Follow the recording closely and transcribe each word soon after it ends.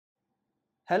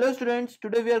Hello students,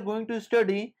 today we are going to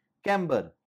study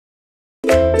camber.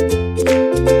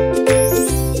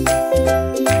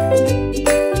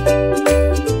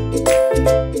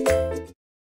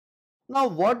 Now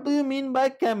what do you mean by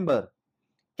camber?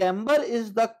 Camber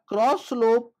is the cross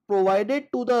slope provided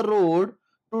to the road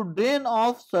to drain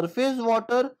off surface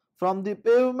water from the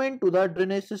pavement to the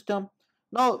drainage system.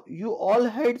 Now you all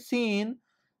had seen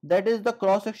that is the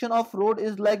cross section of road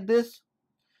is like this.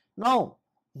 Now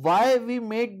why we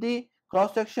made the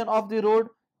cross section of the road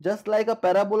just like a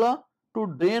parabola?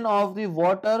 To drain off the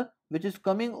water which is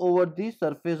coming over the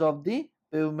surface of the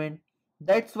pavement.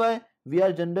 That's why we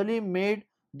are generally made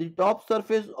the top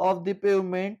surface of the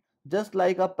pavement just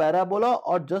like a parabola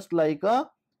or just like a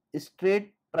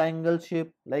straight triangle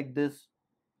shape like this.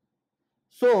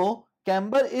 So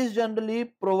camber is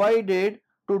generally provided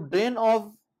to drain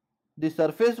off the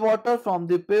surface water from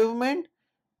the pavement,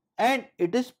 and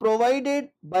it is provided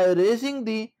by raising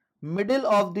the middle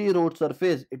of the road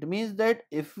surface. It means that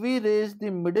if we raise the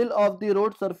middle of the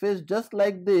road surface just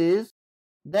like this,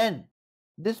 then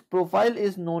this profile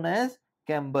is known as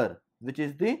camber, which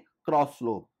is the cross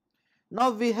slope.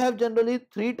 Now we have generally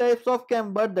three types of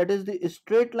camber, that is the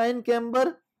straight line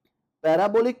camber,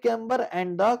 parabolic camber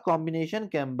and the combination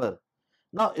camber.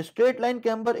 Now straight line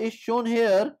camber is shown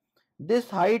here. This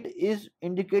height is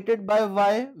indicated by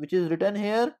y, which is written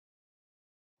here.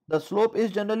 The slope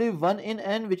is generally 1 in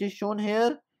n, which is shown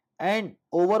here, and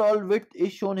overall width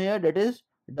is shown here, that is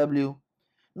w.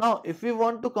 Now if we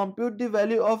want to compute the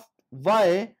value of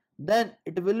y, then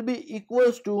it will be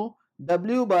equals to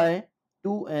w by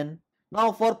 2n.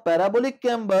 Now for parabolic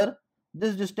camber,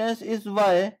 this distance is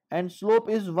y and slope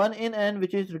is 1 in n,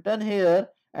 which is written here,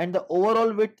 and the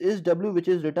overall width is w, which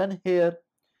is written here.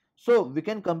 So we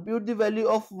can compute the value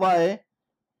of y,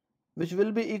 which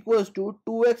will be equals to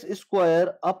 2x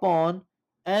square upon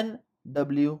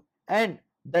nw, and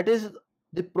that is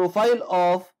the profile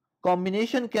of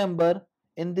combination camber.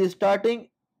 In the starting,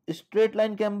 straight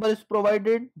line camber is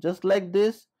provided just like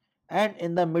this, and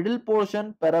in the middle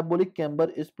portion parabolic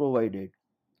camber is provided.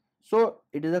 So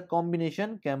it is a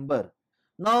combination camber.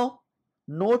 Now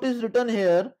note is written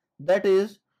here, that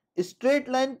is straight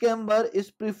line camber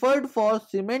is preferred for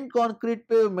cement concrete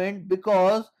pavement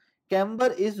because camber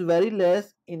is very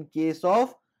less in case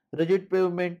of rigid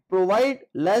pavement. Provide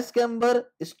less camber,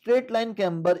 straight line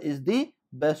camber is the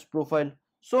best profile.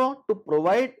 So to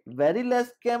provide very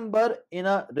less camber in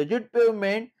a rigid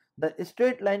pavement, the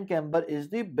straight line camber is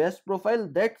the best profile.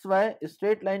 That's why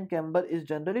straight line camber is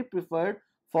generally preferred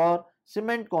for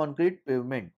cement concrete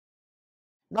pavement.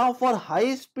 Now for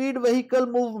high speed vehicle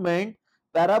movement,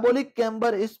 parabolic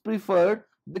camber is preferred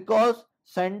because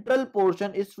central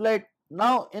portion is flat.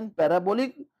 Now in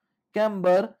parabolic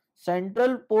camber,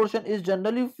 central portion is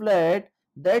generally flat.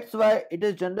 That's why it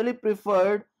is generally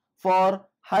preferred for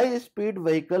high speed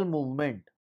vehicle movement.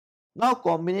 Now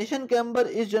combination camber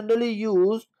is generally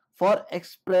used for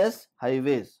express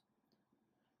highways.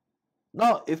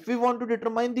 Now if we want to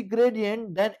determine the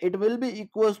gradient, then it will be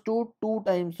equals to 2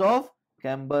 times of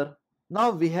camber. Now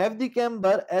we have the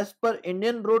camber as per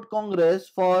Indian Road Congress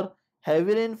for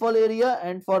heavy rainfall area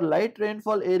and for light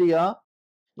rainfall area.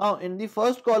 Now in the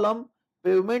first column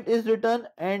pavement is written,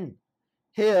 and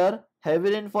here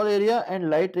heavy rainfall area and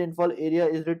light rainfall area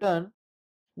is written.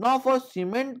 Now for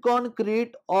cement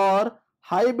concrete or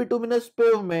high bituminous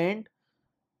pavement,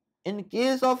 in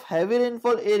case of heavy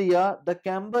rainfall area the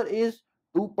camber is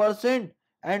 2%,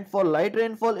 and for light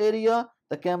rainfall area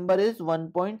the camber is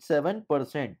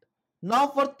 1.7%. Now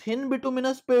for thin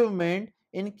bituminous pavement,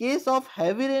 in case of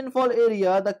heavy rainfall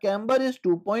area the camber is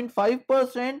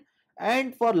 2.5%,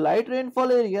 and for light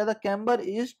rainfall area the camber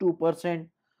is 2%.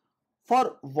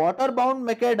 For water-bound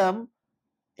macadam,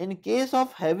 in case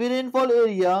of heavy rainfall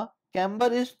area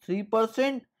camber is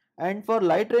 3%, and for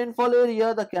light rainfall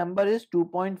area the camber is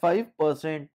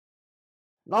 2.5%.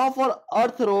 Now for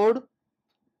earth road,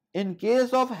 in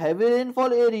case of heavy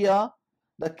rainfall area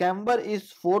the camber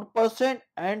is 4%,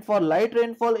 and for light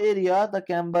rainfall area the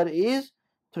camber is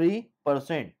 3%.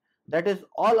 That is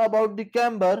all about the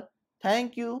camber.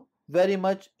 Thank you very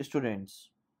much students.